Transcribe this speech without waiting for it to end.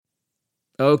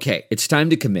Okay, it's time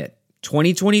to commit.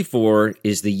 2024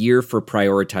 is the year for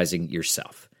prioritizing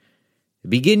yourself.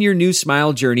 Begin your new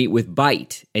smile journey with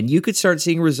Bite, and you could start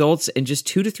seeing results in just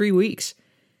 2 to 3 weeks.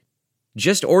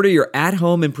 Just order your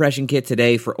at-home impression kit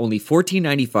today for only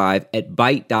 $14.95 at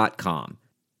Byte.com.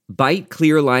 Bite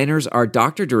clear liners are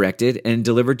doctor-directed and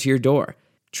delivered to your door.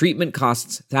 Treatment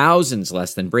costs thousands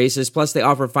less than braces, plus they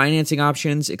offer financing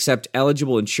options, accept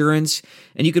eligible insurance,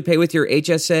 and you could pay with your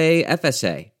HSA,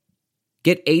 FSA.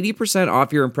 Get 80%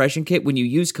 off your impression kit when you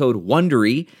use code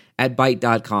WONDERY at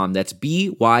Byte.com. That's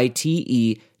BYTE.com.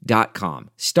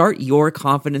 Start your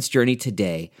confidence journey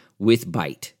today with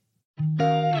Byte.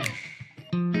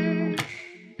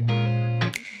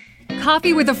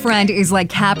 Coffee with a friend is like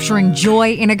capturing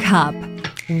joy in a cup.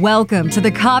 Welcome to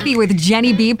the Coffee with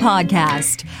Jenny B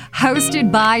podcast,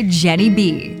 hosted by Jenny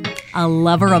B, a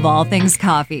lover of all things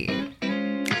coffee.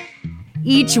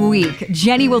 Each week,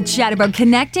 Jenny will chat about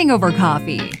connecting over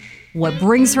coffee, what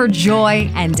brings her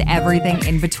joy, and everything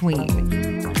in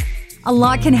between. A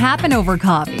lot can happen over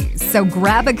coffee, so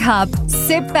grab a cup,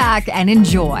 sit back, and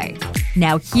enjoy.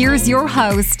 Now here's your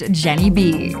host, Jenny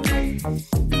B.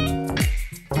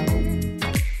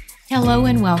 Hello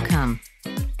and welcome.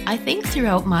 I think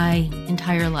throughout my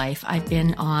entire life, I've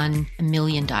been on a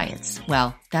million diets.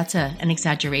 Well, that's an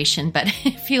exaggeration, but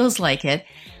it feels like it.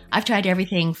 I've tried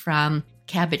everything from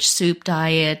cabbage soup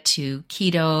diet to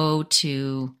keto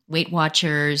to Weight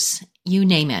Watchers, you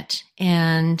name it.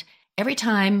 And every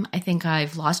time I think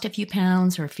I've lost a few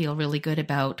pounds or feel really good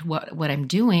about what I'm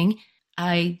doing,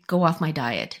 I go off my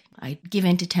diet. I give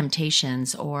in to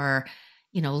temptations or,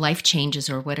 life changes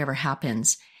or whatever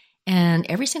happens. And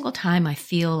every single time I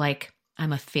feel like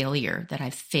I'm a failure, that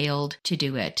I've failed to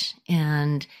do it.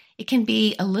 And it can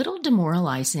be a little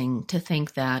demoralizing to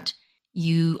think that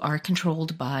you are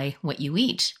controlled by what you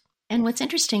eat. And what's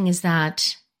interesting is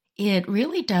that it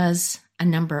really does a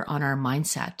number on our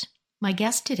mindset. My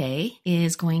guest today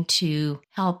is going to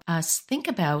help us think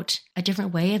about a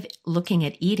different way of looking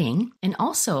at eating and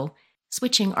also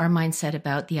switching our mindset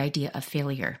about the idea of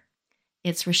failure.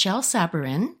 It's Raschelle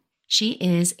Sabourin. She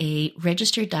is a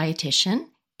registered dietitian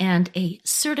and a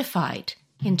certified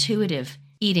intuitive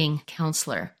eating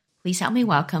counselor. Please help me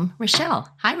welcome Raschelle.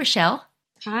 Hi, Raschelle.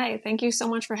 Hi, thank you so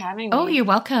much for having me. Oh, you're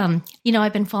welcome.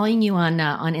 I've been following you on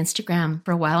Instagram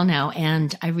for a while now,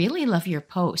 and I really love your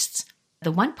posts.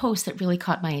 The one post that really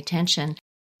caught my attention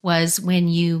was when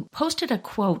you posted a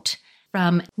quote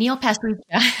from Neil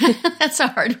Pasricha. That's a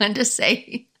hard one to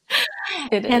say.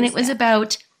 It is, and it was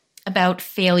about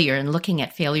failure and looking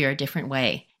at failure a different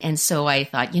way. And so I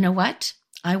thought, you know what?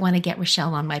 I want to get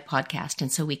Raschelle on my podcast,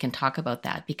 and so we can talk about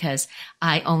that because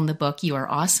I own the book You Are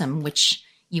Awesome, which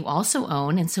you also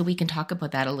own, and so we can talk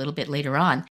about that a little bit later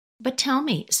on. But tell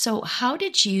me, so how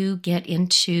did you get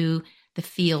into the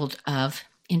field of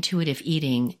intuitive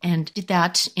eating, and did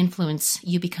that influence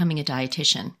you becoming a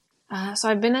dietitian? So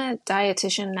I've been a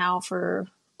dietitian now for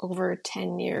over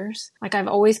 10 years. I've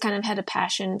always kind of had a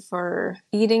passion for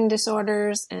eating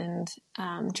disorders and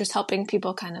just helping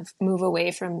people kind of move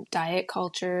away from diet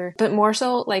culture. But more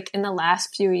so, in the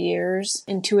last few years,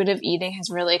 intuitive eating has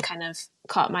really kind of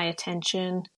caught my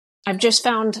attention. I've just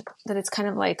found that it's kind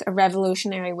of like a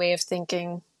revolutionary way of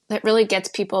thinking that really gets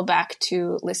people back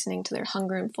to listening to their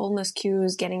hunger and fullness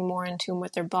cues, getting more in tune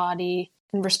with their body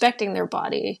and respecting their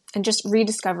body, and just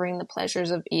rediscovering the pleasures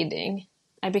of eating.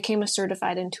 I became a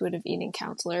certified intuitive eating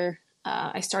counselor.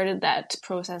 I started that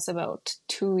process about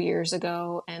 2 years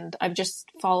ago, and I've just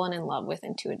fallen in love with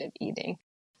intuitive eating.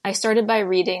 I started by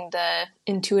reading the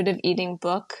Intuitive Eating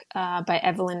book by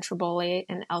Evelyn Tribole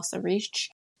and Elsa Reich,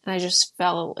 and I just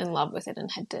fell in love with it and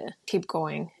had to keep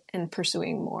going and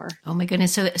pursuing more. Oh my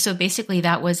goodness. So basically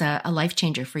that was a life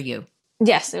changer for you.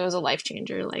 Yes, it was a life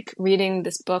changer. Reading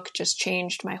this book just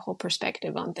changed my whole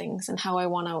perspective on things and how I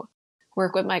want to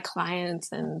work with my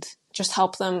clients and just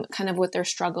help them kind of with their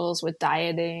struggles with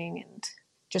dieting and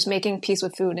just making peace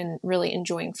with food and really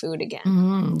enjoying food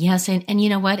again. Yes. And you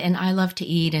know what? And I love to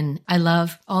eat and I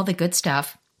love all the good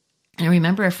stuff. And I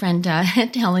remember a friend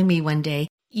telling me one day,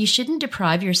 you shouldn't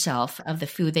deprive yourself of the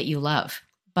food that you love,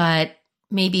 but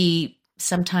maybe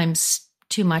sometimes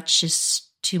too much is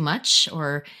too much,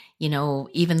 or,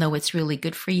 even though it's really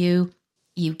good for you,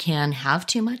 you can have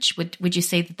too much. Would you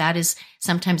say that is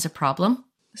sometimes a problem?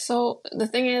 So the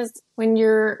thing is, when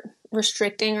you're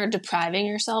restricting or depriving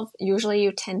yourself, usually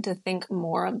you tend to think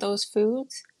more of those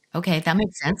foods. Okay, that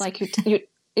makes sense.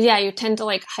 You tend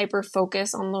to hyper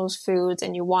focus on those foods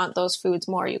and you want those foods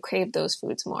more. You crave those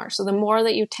foods more. So the more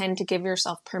that you tend to give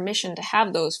yourself permission to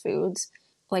have those foods,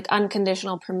 like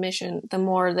unconditional permission, the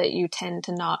more that you tend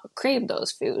to not crave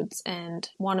those foods and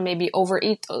want to maybe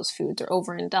overeat those foods or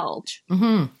overindulge.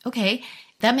 Okay.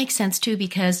 That makes sense too,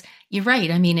 because you're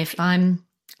right. I mean, if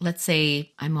let's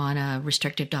say I'm on a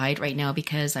restrictive diet right now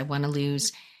because I want to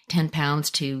lose 10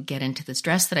 pounds to get into this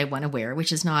dress that I want to wear,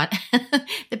 which is not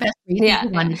the best reason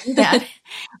to want to do that.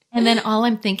 And then all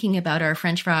I'm thinking about are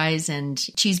French fries and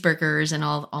cheeseburgers and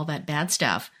all that bad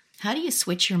stuff. How do you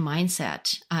switch your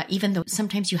mindset? Even though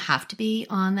sometimes you have to be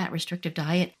on that restrictive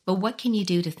diet, but what can you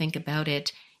do to think about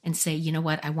it and say, you know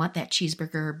what, I want that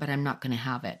cheeseburger, but I'm not going to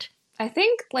have it? I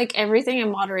think like everything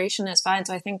in moderation is fine.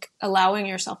 So I think allowing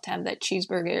yourself to have that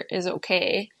cheeseburger is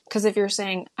okay. Because if you're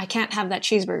saying, I can't have that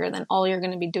cheeseburger, then all you're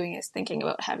going to be doing is thinking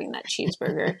about having that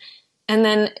cheeseburger. And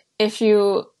then if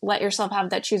you let yourself have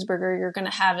that cheeseburger, you're going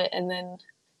to have it. And then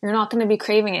you're not going to be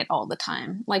craving it all the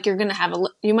time. Like you're going to have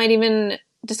you might even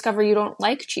discover you don't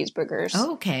like cheeseburgers.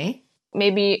 Oh, okay.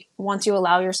 Maybe once you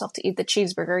allow yourself to eat the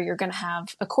cheeseburger, you're going to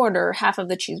have a quarter or half of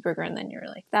the cheeseburger. And then you're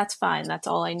like, that's fine. That's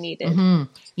all I needed.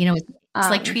 You know, it's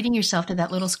like treating yourself to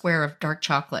that little square of dark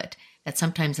chocolate that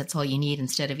sometimes that's all you need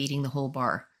instead of eating the whole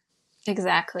bar.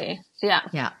 Exactly. Yeah.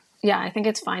 Yeah. Yeah. I think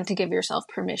it's fine to give yourself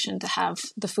permission to have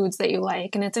the foods that you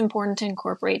like. And it's important to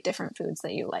incorporate different foods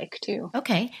that you like too.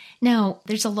 Okay. Now,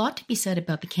 there's a lot to be said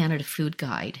about the Canada Food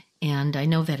Guide. And I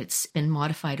know that it's been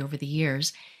modified over the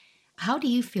years. How do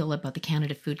you feel about the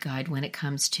Canada Food Guide when it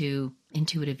comes to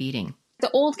intuitive eating?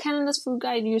 The old Canada's Food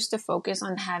Guide used to focus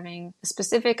on having a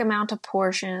specific amount of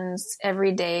portions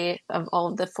every day of all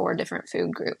of the 4 different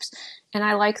food groups. And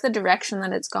I like the direction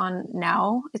that it's gone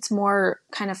now. It's more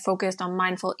kind of focused on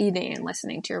mindful eating and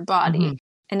listening to your body.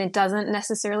 And it doesn't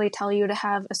necessarily tell you to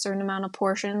have a certain amount of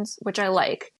portions, which I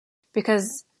like,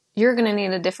 because you're going to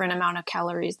need a different amount of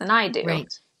calories than I do. Right.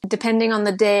 Depending on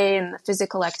the day and the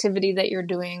physical activity that you're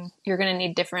doing, you're going to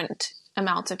need different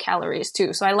amounts of calories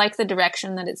too. So I like the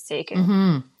direction that it's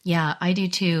taken. Yeah, I do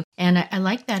too. And I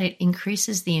like that it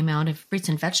increases the amount of fruits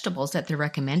and vegetables that they're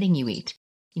recommending you eat,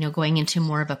 you know, going into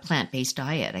more of a plant-based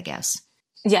diet, I guess.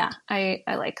 Yeah, I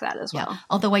like that as well.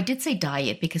 Although I did say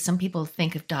diet because some people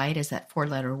think of diet as that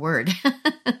 4-letter word.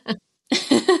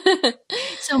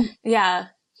 So yeah.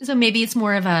 So maybe it's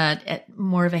more of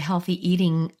a healthy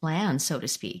eating plan, so to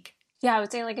speak. Yeah, I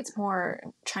would say like it's more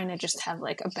trying to just have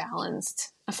like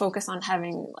a focus on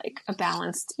having like a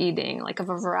balanced eating, like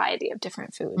of a variety of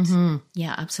different foods.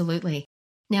 Yeah, absolutely.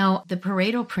 Now, the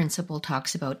Pareto principle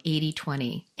talks about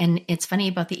 80-20. And it's funny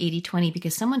about the 80-20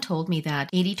 because someone told me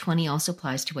that 80-20 also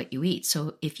applies to what you eat.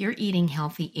 So if you're eating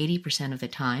healthy 80% of the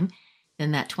time,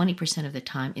 then that 20% of the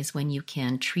time is when you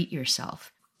can treat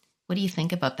yourself. What do you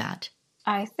think about that?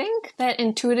 I think that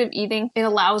intuitive eating, it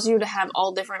allows you to have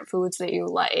all different foods that you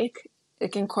like.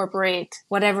 It can incorporate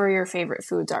whatever your favorite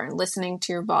foods are and listening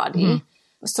to your body.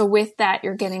 So with that,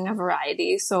 you're getting a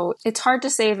variety. So it's hard to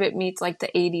say if it meets like the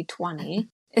 80-20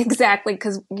 exactly,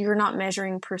 because you're not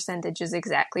measuring percentages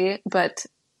exactly, but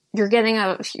you're getting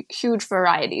a huge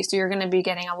variety. So you're going to be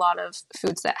getting a lot of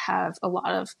foods that have a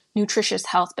lot of nutritious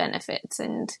health benefits.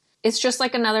 And it's just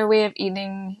like another way of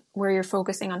eating where you're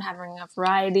focusing on having a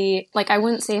variety. Like I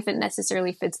wouldn't say if it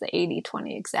necessarily fits the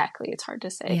 80-20 exactly. It's hard to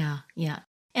say. Yeah.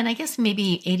 And I guess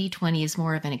maybe 80-20 is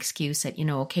more of an excuse that, you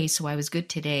know, okay, so I was good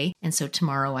today, and so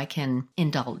tomorrow I can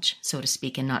indulge, so to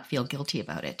speak, and not feel guilty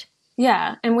about it.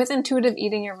 Yeah. And with intuitive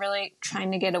eating, you're really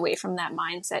trying to get away from that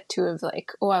mindset too of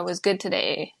like, oh, I was good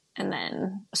today, and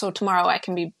then so tomorrow I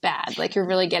can be bad. Like you're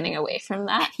really getting away from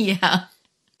that. Yeah.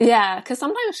 Yeah, because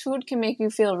sometimes food can make you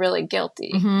feel really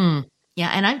guilty. Yeah,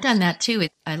 and I've done that too.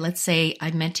 Let's say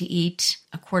I meant to eat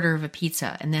a quarter of a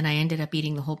pizza, and then I ended up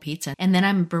eating the whole pizza. And then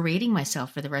I'm berating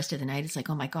myself for the rest of the night. It's like,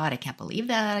 oh my God, I can't believe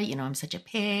that. You know, I'm such a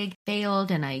pig,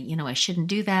 failed, and I shouldn't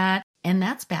do that. And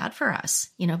that's bad for us,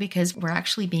 you know, because we're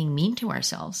actually being mean to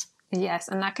ourselves. Yes,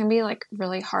 and that can be like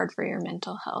really hard for your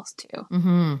mental health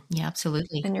too. Yeah,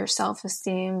 absolutely. And your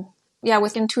self-esteem. Yeah,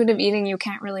 with intuitive eating, you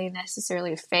can't really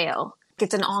necessarily fail.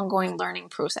 It's an ongoing learning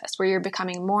process where you're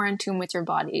becoming more in tune with your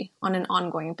body on an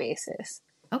ongoing basis.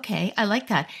 Okay, I like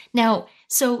that. Now,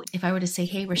 so if I were to say,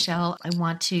 hey, Raschelle, I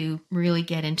want to really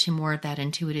get into more of that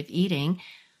intuitive eating.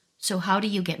 So how do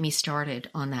you get me started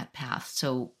on that path?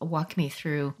 So walk me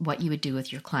through what you would do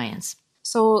with your clients.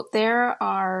 So there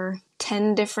are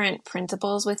 10 different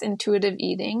principles with intuitive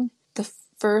eating. The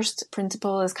first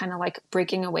principle is kind of like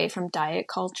breaking away from diet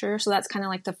culture. So that's kind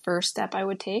of like the first step I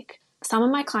would take. Some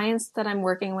of my clients that I'm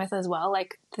working with as well,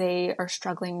 like they are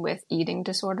struggling with eating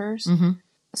disorders.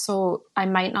 So I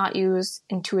might not use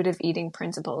intuitive eating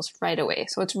principles right away.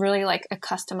 So it's really like a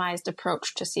customized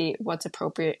approach to see what's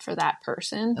appropriate for that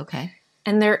person. Okay.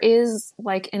 And there is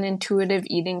like an intuitive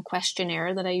eating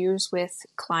questionnaire that I use with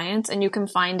clients, and you can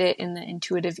find it in the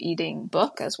intuitive eating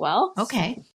book as well.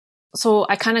 Okay. So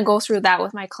I kind of go through that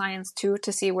with my clients too,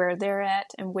 to see where they're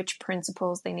at and which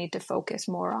principles they need to focus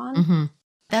more on. Mm-hmm.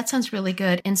 That sounds really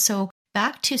good. And so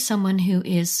back to someone who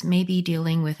is maybe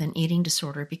dealing with an eating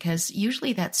disorder, because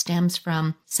usually that stems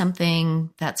from something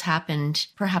that's happened,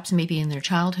 perhaps maybe in their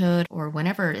childhood or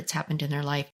whenever it's happened in their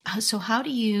life. So how do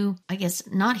you, I guess,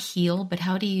 not heal, but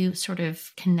how do you sort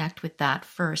of connect with that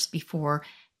first before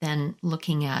then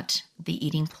looking at the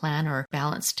eating plan or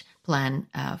balanced plan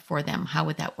for them? How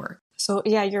would that work? So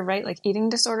yeah, you're right. Like eating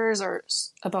disorders are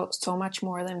about so much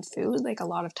more than food. Like a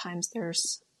lot of times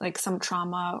there's like some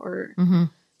trauma or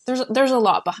there's a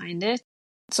lot behind it.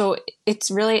 So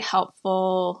it's really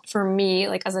helpful for me,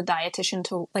 like as a dietitian,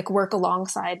 to like work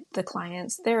alongside the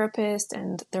client's therapist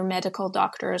and their medical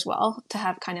doctor as well, to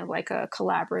have kind of like a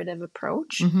collaborative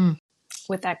approach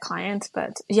with that client.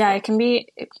 But yeah, it can be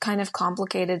kind of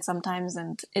complicated sometimes.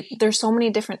 And there's so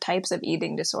many different types of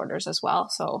eating disorders as well.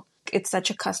 So it's such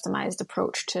a customized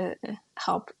approach to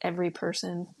help every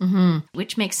person.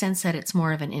 Which makes sense that it's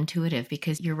more of an intuitive,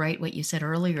 because you're right what you said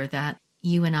earlier, that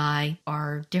you and I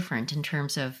are different in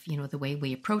terms of, the way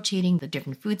we approach eating, the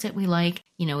different foods that we like,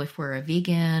 if we're a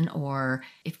vegan or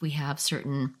if we have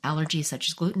certain allergies such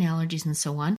as gluten allergies and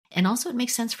so on. And also it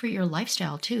makes sense for your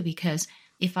lifestyle too, because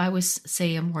if I was,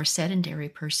 say, a more sedentary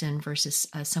person versus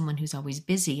someone who's always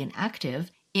busy and active,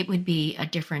 it would be a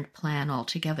different plan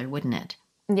altogether, wouldn't it?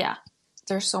 Yeah.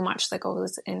 There's so much that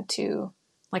goes into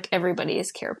like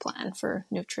everybody's care plan for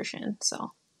nutrition.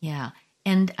 So yeah.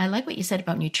 And I like what you said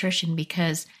about nutrition,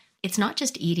 because it's not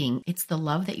just eating, it's the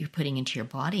love that you're putting into your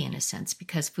body in a sense,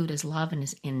 because food is love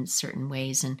in certain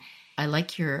ways. And I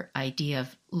like your idea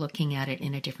of looking at it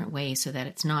in a different way, so that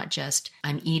it's not just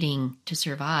I'm eating to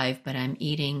survive, but I'm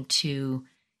eating to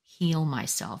heal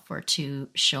myself or to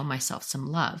show myself some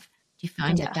love. Do you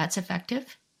find that that's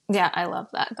effective? Yeah, I love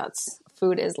that.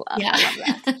 Food is love. Yeah. I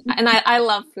love that. And I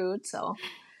love food, so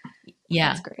yeah,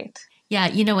 that's great. Yeah,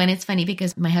 and it's funny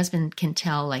because my husband can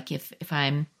tell, like, if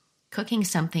I'm cooking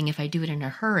something, if I do it in a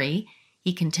hurry,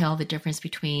 he can tell the difference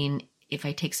between if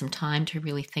I take some time to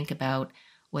really think about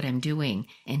what I'm doing,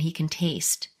 and he can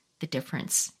taste the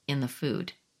difference in the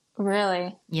food.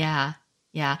 Really? Yeah.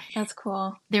 That's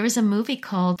cool. There was a movie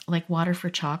called like Water for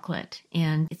Chocolate,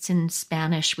 and it's in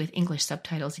Spanish with English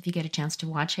subtitles if you get a chance to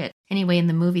watch it. Anyway, in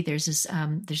the movie, there's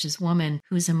this woman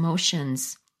whose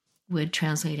emotions would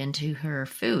translate into her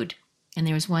food. And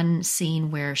there was one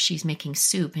scene where she's making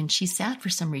soup and she's sad for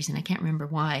some reason. I can't remember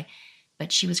why,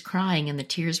 but she was crying and the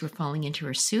tears were falling into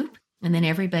her soup. And then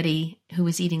everybody who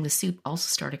was eating the soup also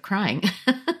started crying.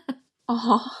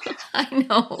 Oh, I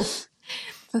know.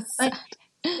 That's sad.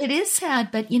 It is sad,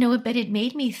 but but it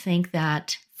made me think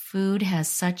that food has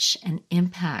such an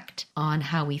impact on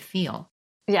how we feel.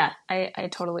 Yeah, I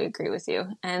totally agree with you.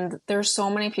 And there's so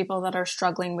many people that are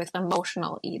struggling with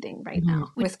emotional eating right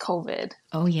now with COVID.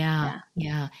 Oh, yeah.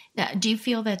 Now, do you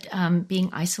feel that being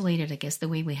isolated, I guess, the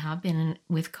way we have been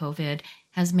with COVID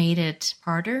has made it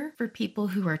harder for people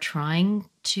who are trying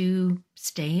to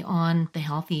stay on the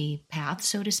healthy path,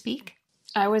 so to speak?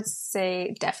 I would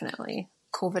say definitely.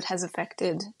 COVID has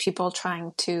affected people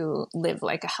trying to live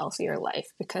like a healthier life,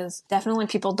 because definitely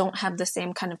people don't have the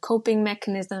same kind of coping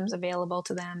mechanisms available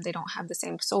to them. They don't have the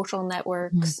same social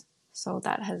networks. So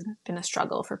that has been a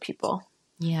struggle for people.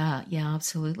 Yeah,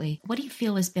 absolutely. What do you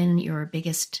feel has been your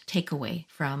biggest takeaway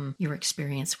from your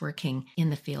experience working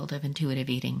in the field of intuitive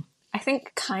eating? I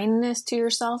think kindness to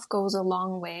yourself goes a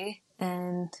long way,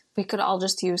 and we could all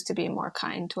just use to be more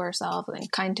kind to ourselves and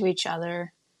kind to each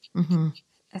other.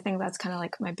 I think that's kind of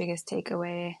like my biggest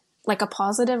takeaway. Like a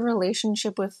positive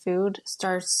relationship with food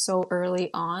starts so early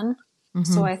on.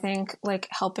 So I think like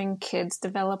helping kids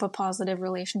develop a positive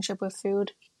relationship with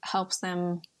food helps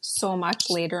them so much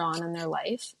later on in their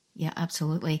life. Yeah,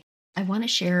 absolutely. I want to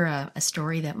share a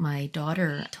story that my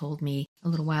daughter told me a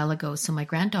little while ago. So my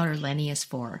granddaughter Lenny is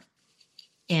 4.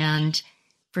 And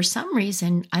for some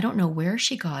reason, I don't know where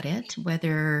she got it,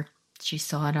 whether she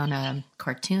saw it on a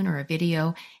cartoon or a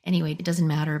video. Anyway, it doesn't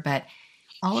matter. But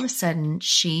all of a sudden,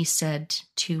 she said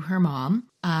to her mom,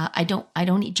 "I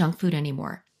don't eat junk food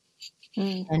anymore."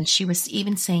 And she was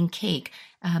even saying cake.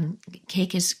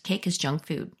 Cake is junk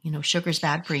food. Sugar's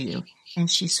bad for you. And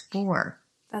she's 4.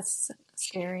 That's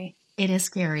scary. It is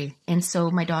scary. And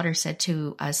so my daughter said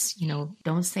to us,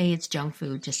 don't say it's junk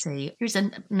food. Just say, here's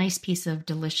a nice piece of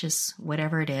delicious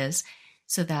whatever it is,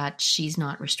 so that she's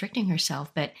not restricting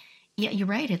herself. But yeah, you're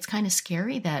right. It's kind of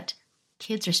scary that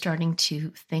kids are starting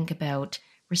to think about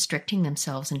restricting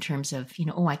themselves in terms of,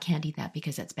 oh, I can't eat that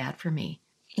because that's bad for me.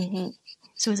 Mm-hmm.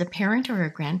 So as a parent or a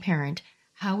grandparent,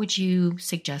 how would you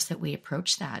suggest that we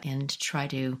approach that and try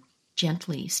to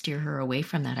gently steer her away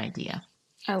from that idea?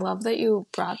 I love that you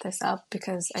brought this up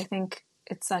because I think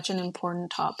it's such an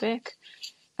important topic.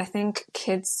 I think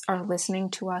kids are listening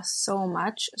to us so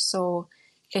much. So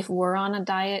if we're on a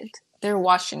diet, they're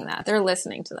watching that, they're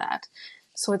listening to that.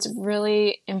 So it's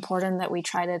really important that we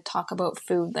try to talk about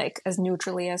food like as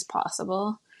neutrally as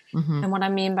possible. Mm-hmm. And what I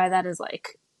mean by that is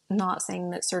like not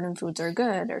saying that certain foods are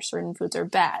good or certain foods are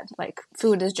bad. Like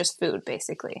food is just food,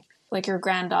 basically. Like your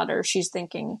granddaughter, she's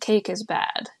thinking cake is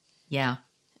bad. Yeah.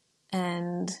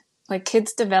 And like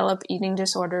kids develop eating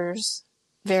disorders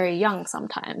very young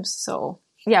sometimes. So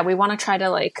yeah, we want to try to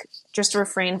like just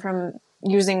refrain from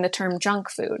using the term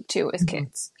junk food too with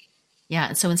kids. Yeah.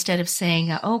 And so instead of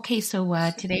saying, okay, so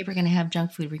today we're going to have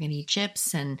junk food, we're going to eat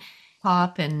chips and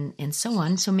pop and so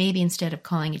on. So maybe instead of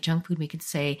calling it junk food, we could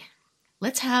say,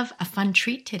 let's have a fun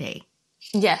treat today.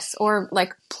 Yes. Or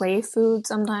like play food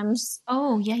sometimes.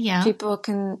 Oh, yeah. People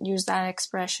can use that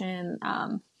expression.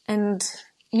 And,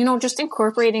 just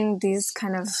incorporating these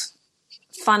kind of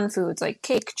fun foods like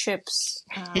cake, chips,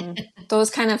 those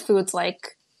kind of foods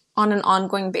like on an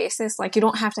ongoing basis. Like you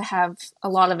don't have to have a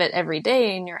lot of it every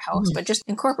day in your house, but just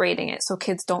incorporating it so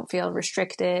kids don't feel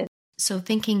restricted. So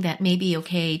thinking that maybe,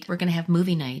 okay, we're going to have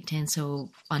movie night. And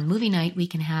so on movie night, we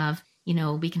can have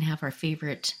our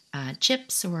favorite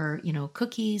chips or,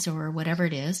 cookies or whatever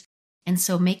it is. And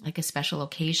so make like a special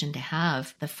occasion to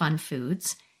have the fun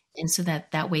foods. And so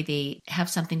that way they have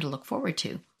something to look forward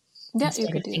to. Yeah, instead you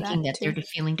could of do thinking that too. they're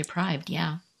feeling deprived.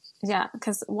 Yeah. Yeah,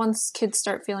 because once kids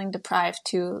start feeling deprived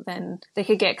too, then they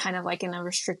could get kind of like in a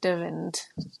restrictive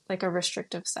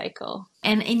cycle.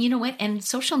 And you know what? And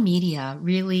social media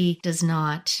really does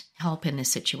not help in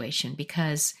this situation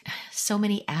because so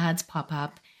many ads pop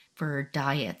up for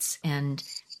diets and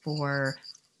for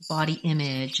body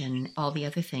image and all the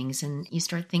other things. And you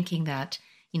start thinking that,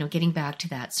 getting back to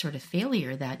that sort of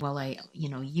failure that, well,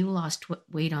 you lost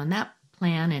weight on that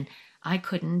plan and I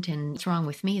couldn't, and what's wrong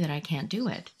with me that I can't do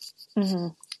it? Mm-hmm.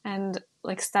 And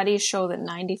like studies show that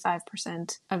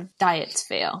 95% of diets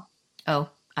fail. Oh,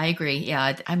 I agree.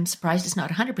 Yeah, I'm surprised it's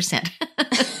not 100%.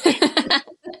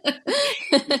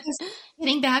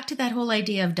 Getting back to that whole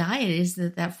idea of diet is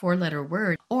that 4-letter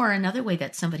word, or another way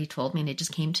that somebody told me, and it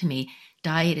just came to me,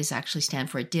 diet is actually stand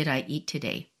for did I eat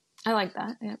today? I like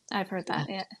that. Yeah, I've heard that.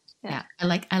 Yeah. I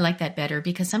like that better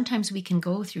because sometimes we can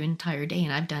go through an entire day,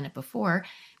 and I've done it before,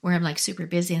 where I'm like super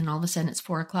busy and all of a sudden it's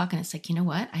 4:00 and it's like, you know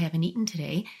what? I haven't eaten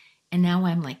today. And now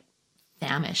I'm like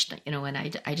famished, and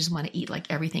I just want to eat like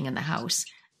everything in the house.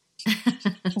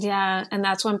 Yeah. And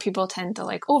that's when people tend to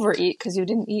like overeat because you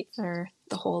didn't eat for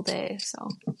the whole day. So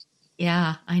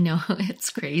yeah, I know.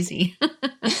 It's crazy.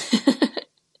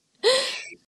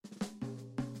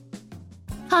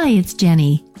 Hi, it's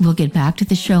Jenny. We'll get back to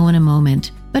the show in a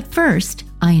moment. But first,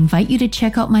 I invite you to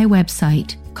check out my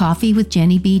website,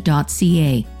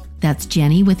 coffeewithjennyb.ca. That's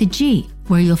Jenny with a G,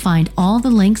 where you'll find all the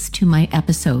links to my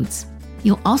episodes.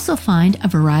 You'll also find a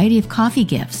variety of coffee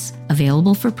gifts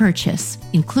available for purchase,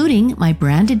 including my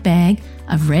branded bag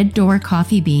of Red Door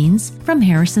coffee beans from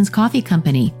Harrison's Coffee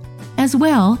Company. As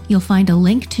well, you'll find a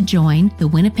link to join the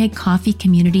Winnipeg Coffee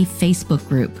Community Facebook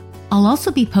group. I'll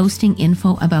also be posting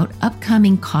info about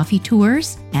upcoming coffee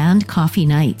tours and coffee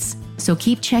nights, so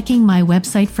keep checking my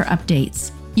website for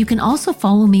updates. You can also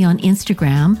follow me on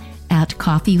Instagram at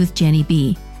Coffee with Jenny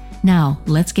B. Now,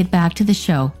 let's get back to the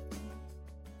show.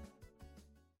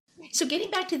 So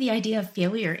getting back to the idea of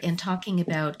failure and talking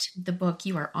about the book,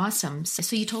 You Are Awesome.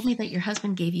 So you told me that your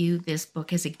husband gave you this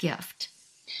book as a gift.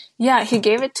 Yeah, he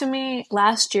gave it to me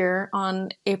last year on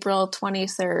April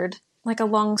 23rd. Like a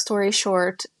long story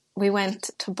short, we went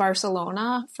to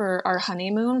Barcelona for our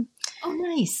honeymoon. Oh,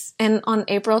 nice. And on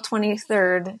April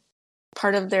 23rd,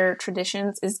 part of their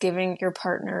traditions is giving your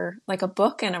partner like a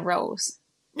book and a rose.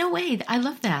 No way. I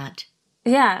love that.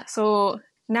 Yeah. So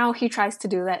now he tries to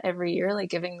do that every year, like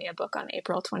giving me a book on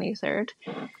April 23rd.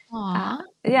 Aww.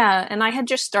 Yeah. And I had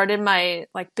just started my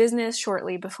like business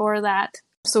shortly before that.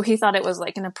 So he thought it was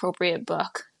like an appropriate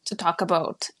book to talk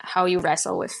about how you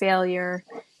wrestle with failure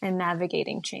and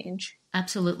navigating change.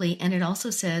 Absolutely. And it also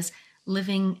says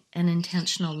living an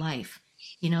intentional life.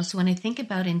 So when I think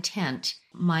about intent,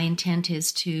 my intent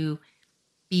is to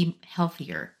be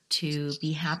healthier, to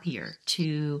be happier,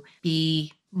 to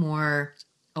be more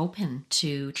open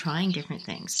to trying different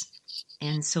things.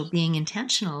 And so being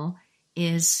intentional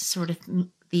is sort of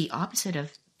the opposite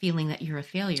of feeling that you're a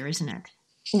failure, isn't it?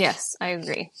 Yes, I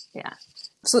agree. Yeah.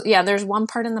 So yeah, there's one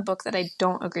part in the book that I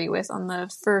don't agree with. On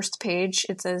the first page,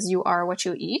 it says you are what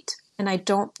you eat. And I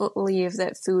don't believe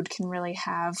that food can really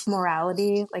have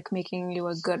morality, like making you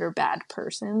a good or bad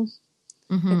person.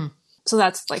 Mm-hmm. So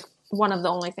that's like one of the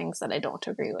only things that I don't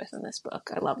agree with in this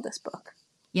book. I love this book.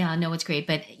 Yeah, no, it's great.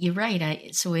 But you're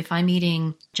right. So if I'm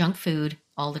eating junk food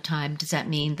all the time, does that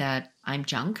mean that I'm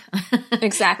junk?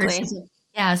 Exactly.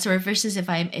 Yeah. So versus if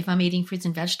I'm eating fruits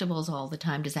and vegetables all the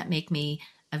time, does that make me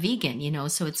a vegan?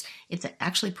 So it's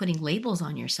actually putting labels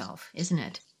on yourself, isn't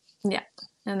it? Yeah.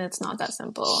 And it's not that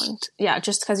simple. And yeah,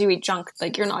 just because you eat junk,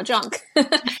 like you're not junk.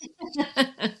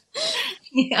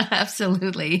 Yeah,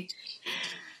 absolutely.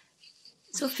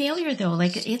 So failure though,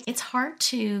 like it's hard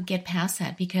to get past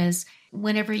that because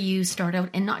whenever you start out,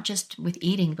 and not just with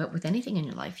eating, but with anything in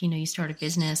your life, you start a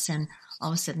business and all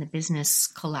of a sudden the business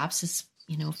collapses,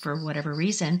 for whatever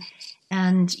reason.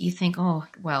 And you think, oh,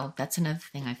 well, that's another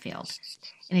thing I failed.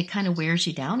 And it kind of wears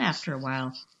you down after a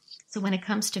while. So when it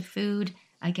comes to food,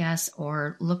 I guess,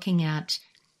 or looking at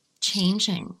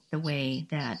changing the way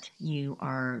that you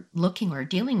are looking or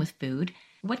dealing with food,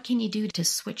 what can you do to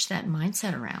switch that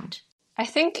mindset around? I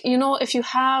think, if you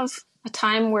have a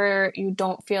time where you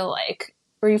don't feel like,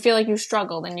 or you feel like you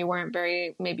struggled and you weren't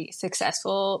very maybe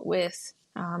successful with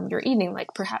your eating,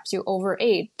 like perhaps you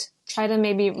overate, try to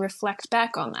maybe reflect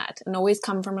back on that and always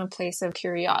come from a place of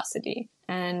curiosity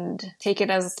and take it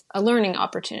as a learning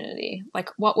opportunity. Like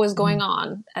what was going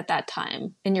on at that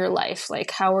time in your life?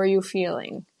 Like, how are you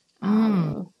feeling?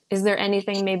 Is there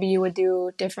anything maybe you would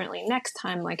do differently next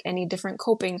time? Like any different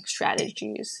coping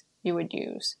strategies you would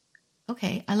use?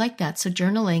 Okay, I like that. So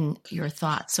journaling your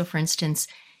thoughts. So for instance,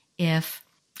 if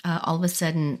all of a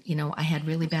sudden, I had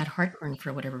really bad heartburn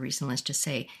for whatever reason, let's just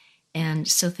say. And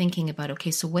so thinking about,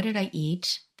 okay, so what did I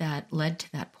eat that led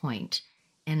to that point?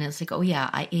 And it's like, oh yeah,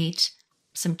 I ate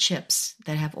some chips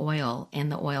that have oil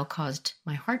and the oil caused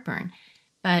my heartburn.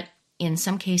 But in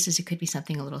some cases, it could be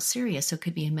something a little serious. So it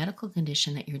could be a medical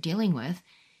condition that you're dealing with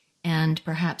and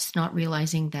perhaps not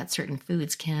realizing that certain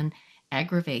foods can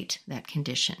aggravate that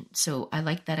condition. So I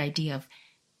like that idea of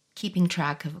keeping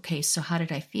track of, okay, so how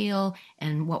did I feel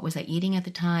and what was I eating at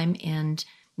the time and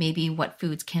maybe what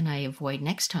foods can I avoid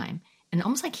next time? And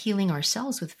almost like healing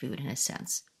ourselves with food in a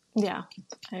sense. Yeah,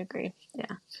 I agree.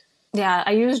 Yeah. Yeah,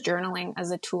 I use journaling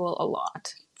as a tool a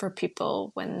lot for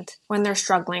people when they're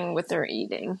struggling with their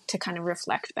eating to kind of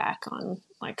reflect back on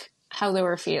like how they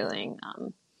were feeling,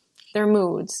 their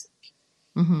moods,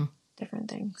 different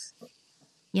things.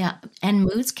 Yeah, and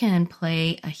moods can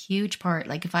play a huge part.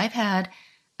 Like if I've had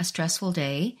a stressful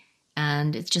day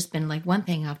and it's just been like one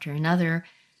thing after another,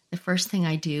 the first thing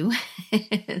I do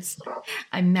is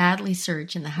I madly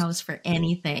search in the house for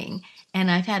anything.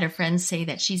 And I've had a friend say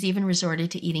that she's even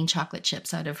resorted to eating chocolate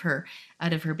chips out of her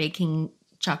baking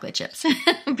chocolate chips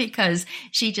because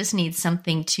she just needs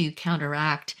something to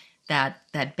counteract that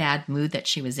bad mood that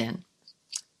she was in.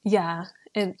 Yeah.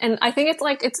 And I think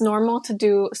it's normal to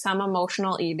do some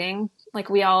emotional eating. Like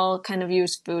we all kind of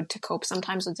use food to cope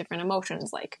sometimes with different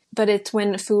emotions, but it's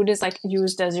when food is like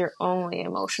used as your only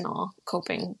emotional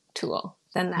coping tool,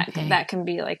 then that can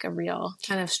be like a real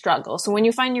kind of struggle. So when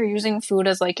you find you're using food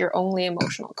as like your only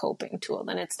emotional coping tool,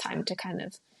 then it's time to kind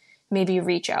of maybe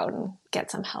reach out and get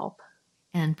some help.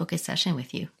 And book a session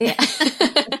with you. Yeah.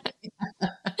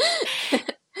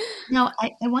 Now,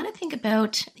 I want to think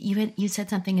about, you said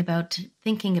something about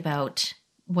thinking about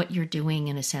what you're doing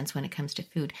in a sense when it comes to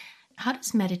food. How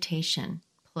does meditation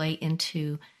play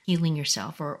into healing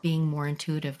yourself or being more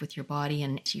intuitive with your body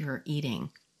and your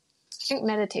eating? I think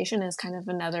meditation is kind of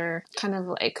another kind of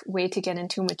like way to get in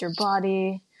tune with your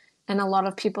body. And a lot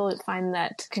of people find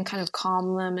that can kind of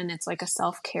calm them and it's like a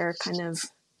self-care kind of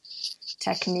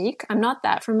technique. I'm not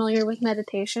that familiar with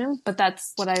meditation, but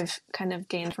that's what I've kind of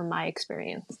gained from my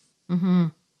experience. Mm-hmm.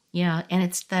 Yeah. And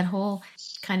it's that whole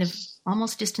kind of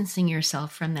almost distancing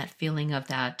yourself from that feeling of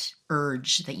that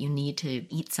urge that you need to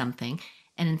eat something.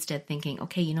 And instead thinking,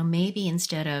 okay, maybe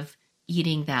instead of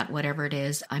eating that, whatever it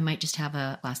is, I might just have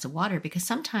a glass of water because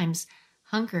sometimes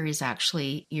hunger is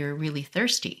actually, you're really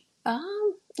thirsty.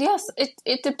 Yes,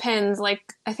 it depends.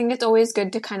 Like, I think it's always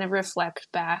good to kind of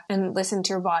reflect back and listen to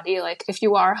your body. Like, if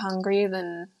you are hungry,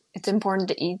 then it's important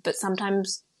to eat, but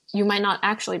sometimes you might not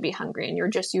actually be hungry and you're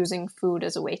just using food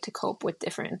as a way to cope with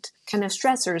different kind of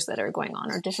stressors that are going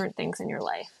on or different things in your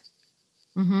life.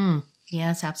 Mm-hmm.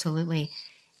 Yes, absolutely.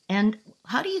 And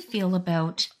how do you feel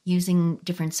about using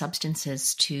different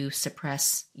substances to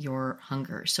suppress your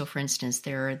hunger? So for instance,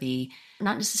 there are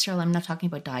not necessarily, I'm not talking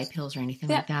about diet pills or anything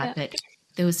like that, but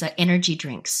those energy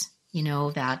drinks,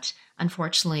 that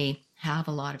unfortunately have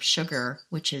a lot of sugar,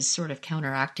 which is sort of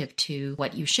counteractive to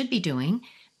what you should be doing.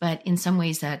 But in some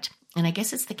ways and I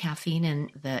guess it's the caffeine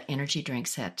and the energy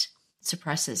drinks that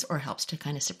suppresses or helps to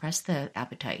kind of suppress the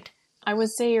appetite. I would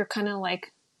say you're kind of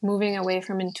like moving away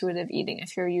from intuitive eating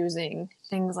if you're using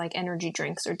things like energy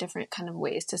drinks or different kind of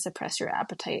ways to suppress your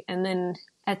appetite. And then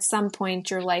at some point,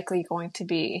 you're likely going to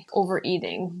be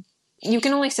overeating. You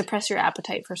can only suppress your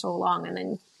appetite for so long, and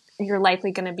then you're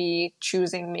likely going to be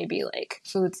choosing maybe like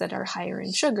foods that are higher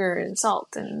in sugar and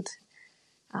salt, and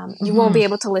you won't be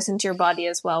able to listen to your body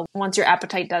as well once your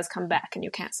appetite does come back and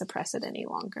you can't suppress it any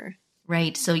longer.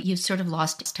 Right. So you've sort of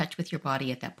lost touch with your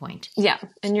body at that point. Yeah.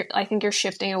 And I think you're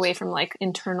shifting away from like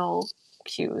internal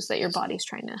cues that your body's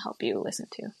trying to help you listen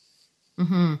to.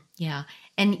 Mm-hmm. Yeah.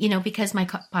 And, because my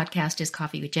podcast is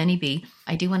Coffee with Jenny B,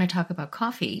 I do want to talk about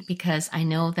coffee because I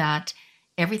know that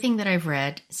everything that I've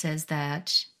read says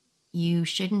that you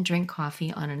shouldn't drink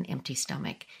coffee on an empty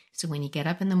stomach. So when you get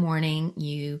up in the morning,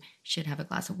 you should have a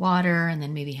glass of water and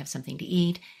then maybe have something to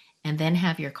eat and then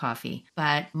have your coffee.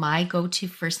 But my go-to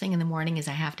first thing in the morning is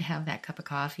I have to have that cup of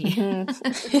coffee.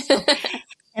 Mm-hmm.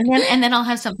 and then I'll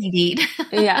have something to eat.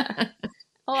 Yeah.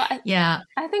 Well,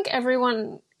 I think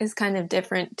everyone is kind of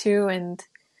different too. And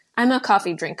I'm a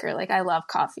coffee drinker. Like I love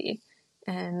coffee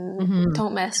and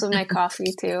don't mess with my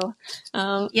coffee too.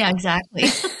 Yeah, exactly.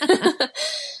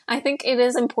 I think it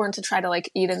is important to try to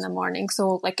like eat in the morning.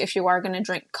 So like if you are going to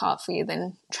drink coffee,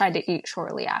 then try to eat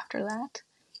shortly after that.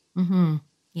 Mm-hmm.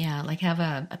 Yeah, like have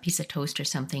a piece of toast or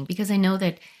something. Because I know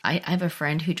that I have a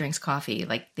friend who drinks coffee.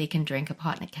 Like they can drink a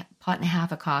pot and a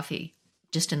half of coffee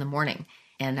just in the morning.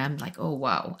 And I'm like, oh,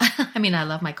 wow. I mean, I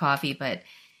love my coffee, but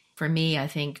for me, I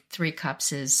think 3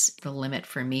 cups is the limit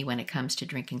for me when it comes to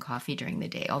drinking coffee during the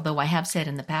day. Although I have said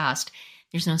in the past,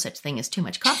 there's no such thing as too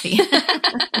much coffee.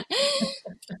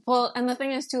 Well, and the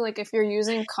thing is too, like if you're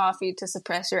using coffee to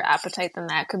suppress your appetite, then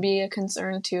that could be a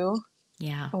concern too.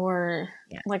 Yeah. Or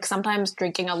like sometimes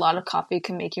drinking a lot of coffee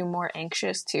can make you more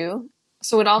anxious too.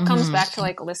 So it all comes back to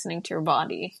like listening to your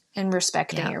body and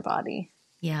respecting your body.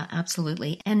 Yeah,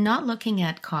 absolutely. And not looking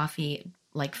at coffee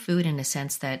like food in a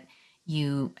sense that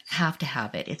you have to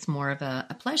have it. It's more of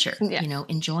a pleasure,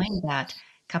 enjoying that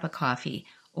cup of coffee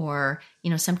or,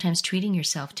 sometimes treating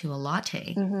yourself to a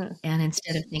latte. Mm-hmm. And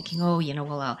instead of thinking,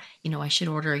 I should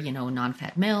order,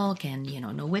 non-fat milk and,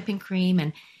 no whipping cream.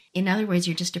 And in other words,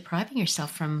 you're just depriving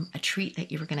yourself from a treat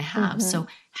that you were going to have. Mm-hmm. So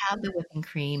have the whipping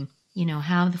cream,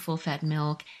 have the full fat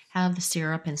milk, have the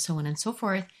syrup and so on and so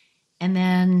forth. And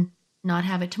then not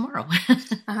have it tomorrow.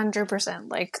 100%.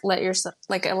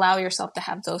 Like allow yourself to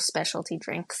have those specialty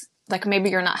drinks. Like maybe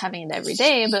you're not having it every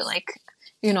day, but like,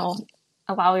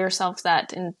 allow yourself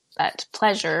that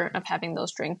pleasure of having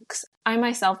those drinks. I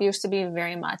myself used to be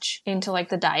very much into like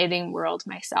the dieting world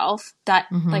myself. That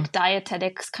like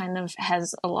dietetics kind of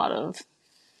has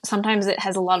sometimes it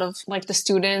has a lot of like the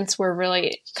students were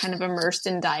really kind of immersed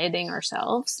in dieting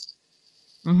ourselves.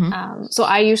 Mm-hmm. So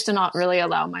I used to not really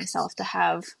allow myself to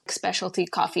have specialty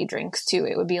coffee drinks too.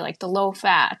 It would be like the low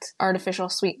fat, artificial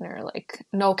sweetener, like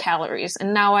no calories.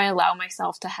 And now I allow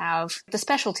myself to have the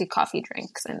specialty coffee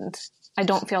drinks and I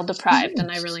don't feel deprived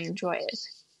and I really enjoy it.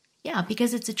 Yeah,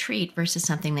 because it's a treat versus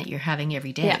something that you're having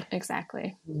every day. Yeah,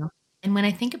 exactly. And when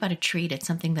I think about a treat, it's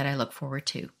something that I look forward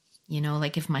to.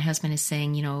 Like if my husband is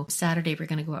saying, Saturday we're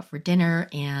going to go out for dinner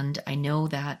and I know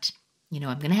that I'm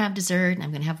going to have dessert and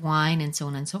I'm going to have wine and so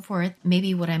on and so forth.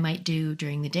 Maybe what I might do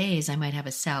during the day is I might have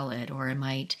a salad or I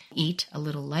might eat a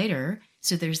little lighter.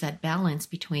 So there's that balance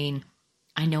between,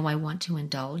 I know I want to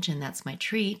indulge and that's my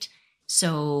treat.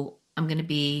 So I'm going to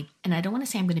be, and I don't want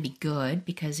to say I'm going to be good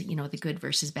because, the good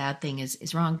versus bad thing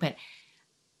is wrong, but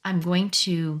I'm going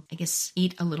to, I guess,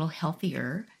 eat a little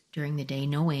healthier during the day,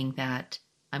 knowing that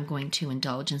I'm going to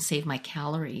indulge and save my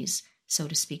calories, so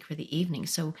to speak, for the evening.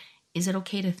 So is it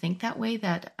okay to think that way,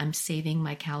 that I'm saving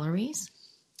my calories?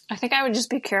 I think I would just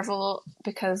be careful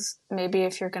because maybe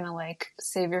if you're going to like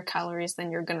save your calories,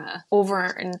 then you're going to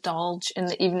overindulge in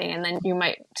the evening and then you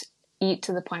might eat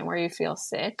to the point where you feel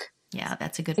sick. Yeah,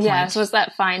 that's a good point. Yeah, so it's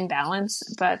that fine balance.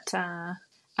 But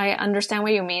I understand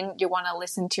what you mean. You want to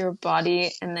listen to your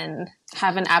body and then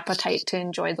have an appetite to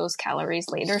enjoy those calories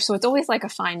later. So it's always like a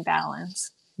fine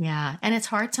balance. Yeah, and it's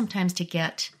hard sometimes to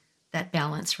get that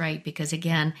balance right because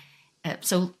again,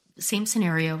 so same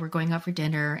scenario, we're going out for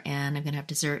dinner and I'm going to have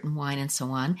dessert and wine and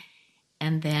so on.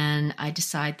 And then I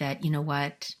decide that,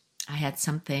 I had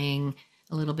something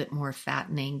a little bit more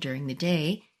fattening during the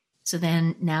day. So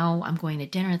then now I'm going to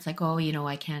dinner. It's like,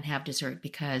 I can't have dessert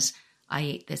because I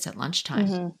ate this at lunchtime.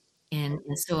 Mm-hmm. And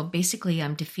so basically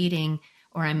I'm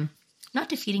not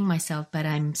defeating myself, but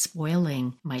I'm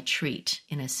spoiling my treat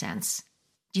in a sense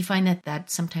Do you find that that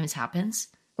sometimes happens?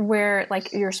 Where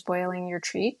like you're spoiling your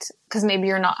treat because maybe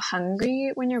you're not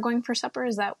hungry when you're going for supper.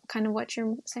 Is that kind of what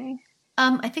you're saying?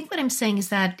 I think what I'm saying is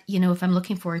that, you know, if I'm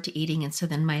looking forward to eating, and so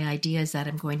then my idea is that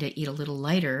I'm going to eat a little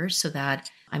lighter so that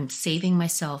I'm saving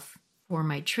myself for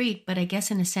my treat. But I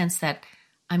guess in a sense that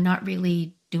I'm not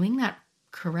really doing that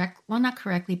not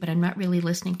correctly, but I'm not really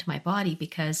listening to my body,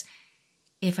 because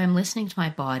if I'm listening to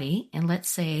my body and let's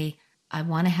say I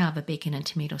want to have a bacon and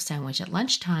tomato sandwich at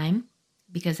lunchtime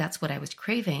because that's what I was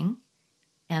craving,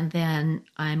 and then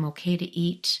I'm okay to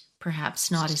eat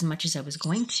perhaps not as much as I was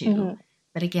going to. Mm-hmm.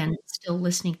 But again, still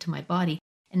listening to my body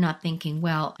and not thinking,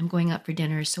 well, I'm going out for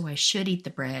dinner, so I should eat the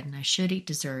bread and I should eat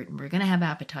dessert and we're going to have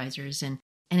appetizers. And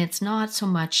it's not so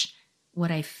much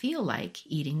what I feel like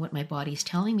eating, what my body's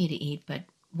telling me to eat, but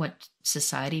what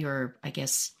society, or I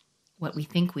guess what we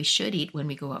think we should eat when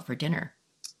we go out for dinner.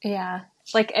 Yeah.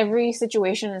 Like every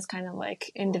situation is kind of like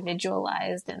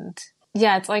individualized, and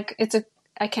yeah,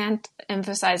 I can't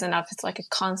emphasize enough. It's like a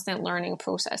constant learning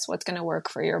process. What's going to work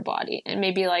for your body. And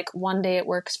maybe like one day it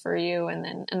works for you and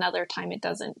then another time it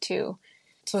doesn't too.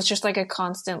 So it's just like a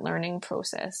constant learning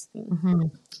process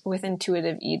with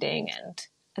intuitive eating.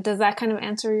 And does that kind of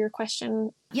answer your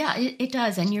question? Yeah, it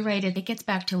does. And you're right. It gets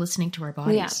back to listening to our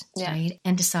bodies, right?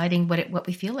 And deciding what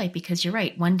we feel like, because you're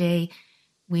right. One day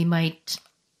we might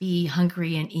be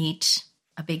hungry and eat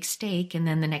a big steak. And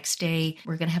then the next day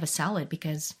we're going to have a salad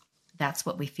because that's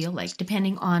what we feel like,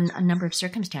 depending on a number of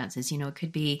circumstances. You know, it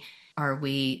could be, are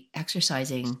we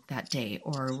exercising that day,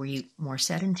 or are we more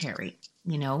sedentary,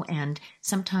 you know? And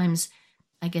sometimes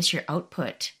I guess your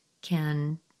output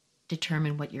can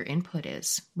determine what your input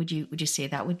is. Would you say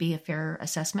that would be a fair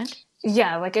assessment?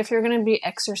 Yeah. Like if you're going to be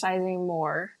exercising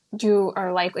more, you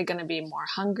are likely going to be more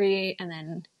hungry, and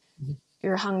then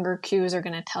your hunger cues are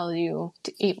going to tell you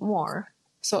to eat more.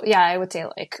 So yeah, I would say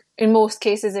like in most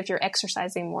cases, if you're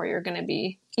exercising more, you're going to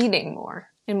be eating more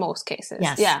in most cases.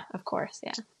 Yes. Yeah, of course.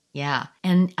 Yeah. Yeah.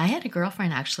 And I had a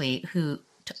girlfriend actually who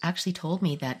actually told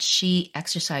me that she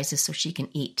exercises so she can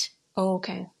eat. Oh,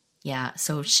 okay. Yeah.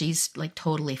 So she's like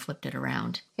totally flipped it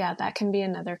around. Yeah, that can be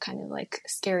another kind of like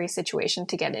scary situation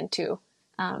to get into.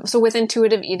 So with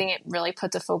intuitive eating, it really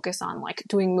puts a focus on like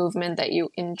doing movement that you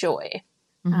enjoy.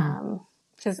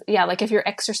 Because, yeah, like if you're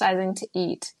exercising to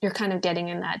eat, you're kind of getting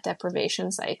in that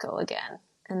deprivation cycle again.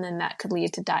 And then that could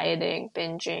lead to dieting,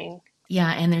 binging.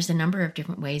 Yeah. And there's a number of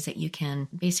different ways that you can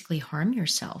basically harm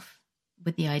yourself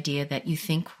with the idea that you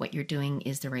think what you're doing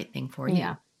is the right thing for you.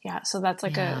 Yeah. Yeah. So that's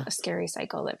like a scary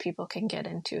cycle that people can get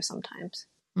into sometimes.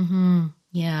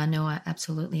 Yeah, no,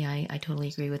 absolutely. I totally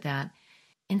agree with that.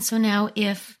 And so now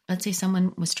if, let's say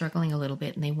someone was struggling a little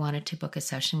bit and they wanted to book a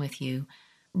session with you,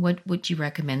 what would you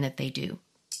recommend that they do?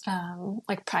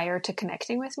 Like prior to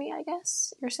connecting with me, I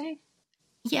guess you're saying?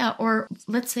 Yeah. Or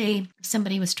let's say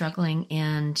somebody was struggling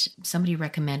and somebody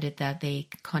recommended that they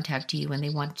contact you and they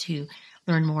want to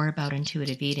learn more about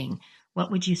intuitive eating.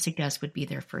 What would you suggest would be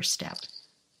their first step?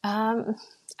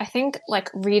 I think like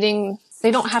reading,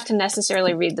 they don't have to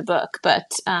necessarily read the book,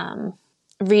 but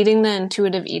reading the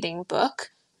intuitive eating book,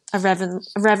 a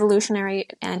revolutionary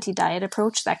anti-diet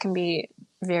approach, that can be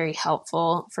very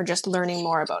helpful for just learning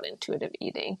more about intuitive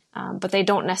eating. But they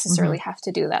don't necessarily have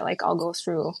to do that. Like I'll go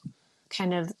through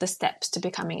kind of the steps to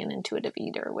becoming an intuitive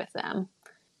eater with them.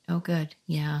 Oh, good.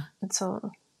 Yeah. And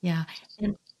so, yeah.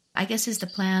 And I guess is the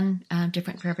plan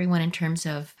different for everyone in terms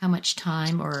of how much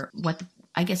time or what,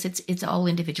 I guess it's all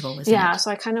individual, isn't it? Yeah.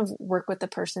 So I kind of work with the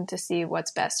person to see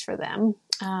what's best for them.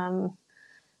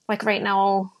 Like right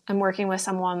now I'm working with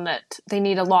someone that they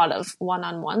need a lot of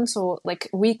one-on-one. So like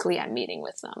weekly I'm meeting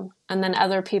with them. And then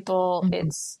other people,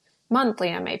 it's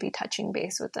monthly I might be touching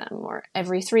base with them, or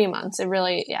every 3 months. It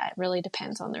really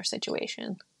depends on their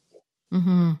situation.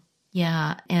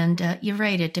 Yeah. And you're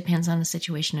right. It depends on the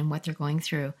situation and what they're going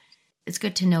through. It's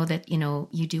good to know that, you know,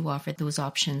 you do offer those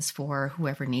options for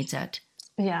whoever needs it.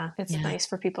 Yeah. It's nice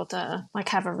for people to like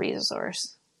have a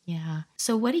resource. Yeah.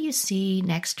 So what do you see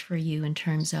next for you in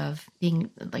terms of being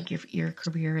like your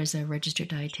career as a registered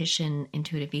dietitian,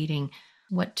 intuitive eating?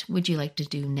 What would you like to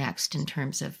do next in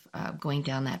terms of going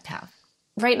down that path?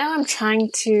 Right now I'm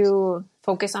trying to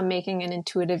focus on making an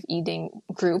intuitive eating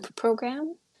group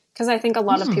program, because I think a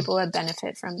lot of people would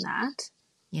benefit from that.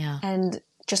 Yeah. And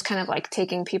just kind of like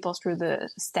taking people through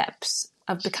the steps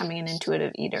of becoming an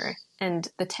intuitive eater and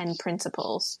the 10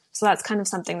 principles. So that's kind of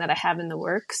something that I have in the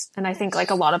works. And I think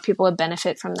like a lot of people would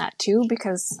benefit from that too,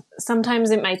 because sometimes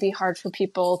it might be hard for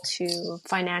people to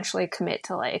financially commit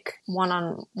to like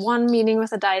one-on-one meeting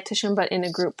with a dietitian, but in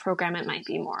a group program, it might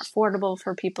be more affordable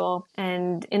for people.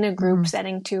 And in a group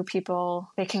setting too,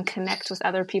 they can connect with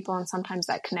other people. And sometimes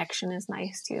that connection is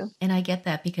nice too. And I get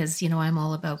that because, I'm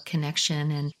all about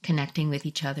connection and connecting with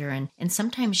each other. And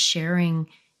sometimes sharing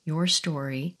your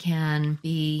story can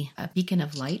be a beacon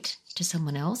of light to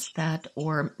someone else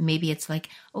or maybe it's like,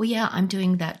 oh yeah, I'm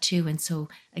doing that too. And so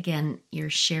again,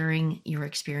 you're sharing your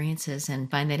experiences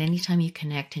and find that anytime you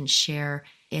connect and share,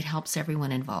 it helps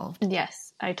everyone involved.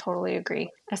 Yes, I totally agree.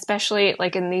 Especially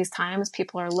like in these times,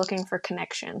 people are looking for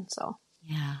connection. So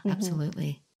yeah,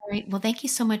 absolutely. All right. Well, thank you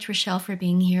so much, Raschelle, for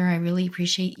being here. I really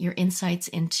appreciate your insights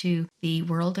into the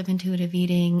world of intuitive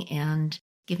eating and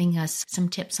giving us some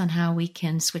tips on how we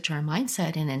can switch our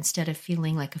mindset. And instead of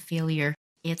feeling like a failure,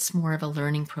 it's more of a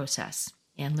learning process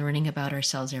and learning about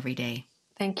ourselves every day.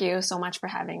 Thank you so much for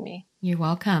having me. You're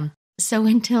welcome. So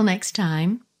until next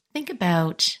time, think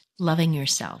about loving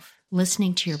yourself,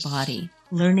 listening to your body,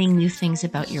 learning new things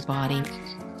about your body,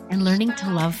 and learning to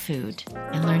love food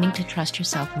and learning to trust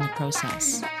yourself in the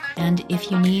process. And if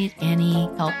you need any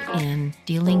help in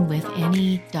dealing with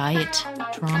any diet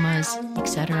traumas,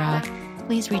 etc.,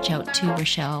 please reach out to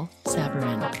Raschelle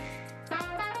Sabourin.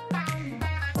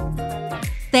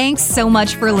 Thanks so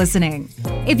much for listening.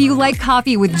 If you like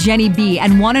Coffee with Jenny B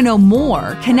and want to know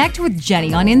more, connect with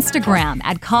Jenny on Instagram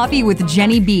at Coffee with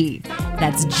Jenny B.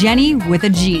 That's Jenny with a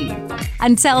G.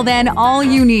 Until then, all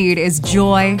you need is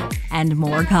joy and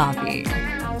more coffee.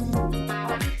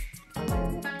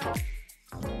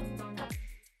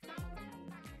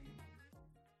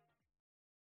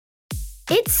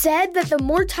 It's said that the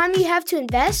more time you have to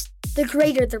invest, the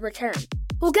greater the return.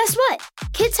 Well, guess what?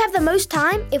 Kids have the most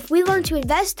time if we learn to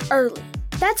invest early.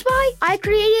 That's why I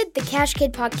created the Cash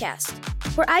Kid podcast,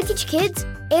 where I teach kids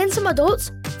and some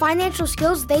adults financial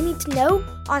skills they need to know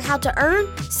on how to earn,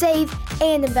 save,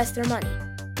 and invest their money.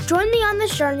 Join me on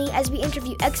this journey as we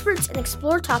interview experts and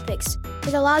explore topics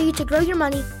that allow you to grow your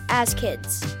money as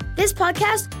kids. This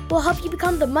podcast will help you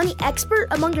become the money expert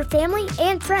among your family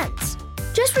and friends.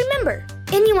 Just remember,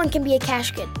 anyone can be a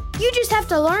cash kid. You just have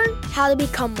to learn how to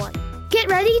become one. Get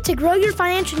ready to grow your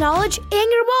financial knowledge and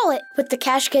your wallet with the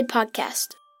Cash Kid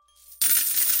podcast.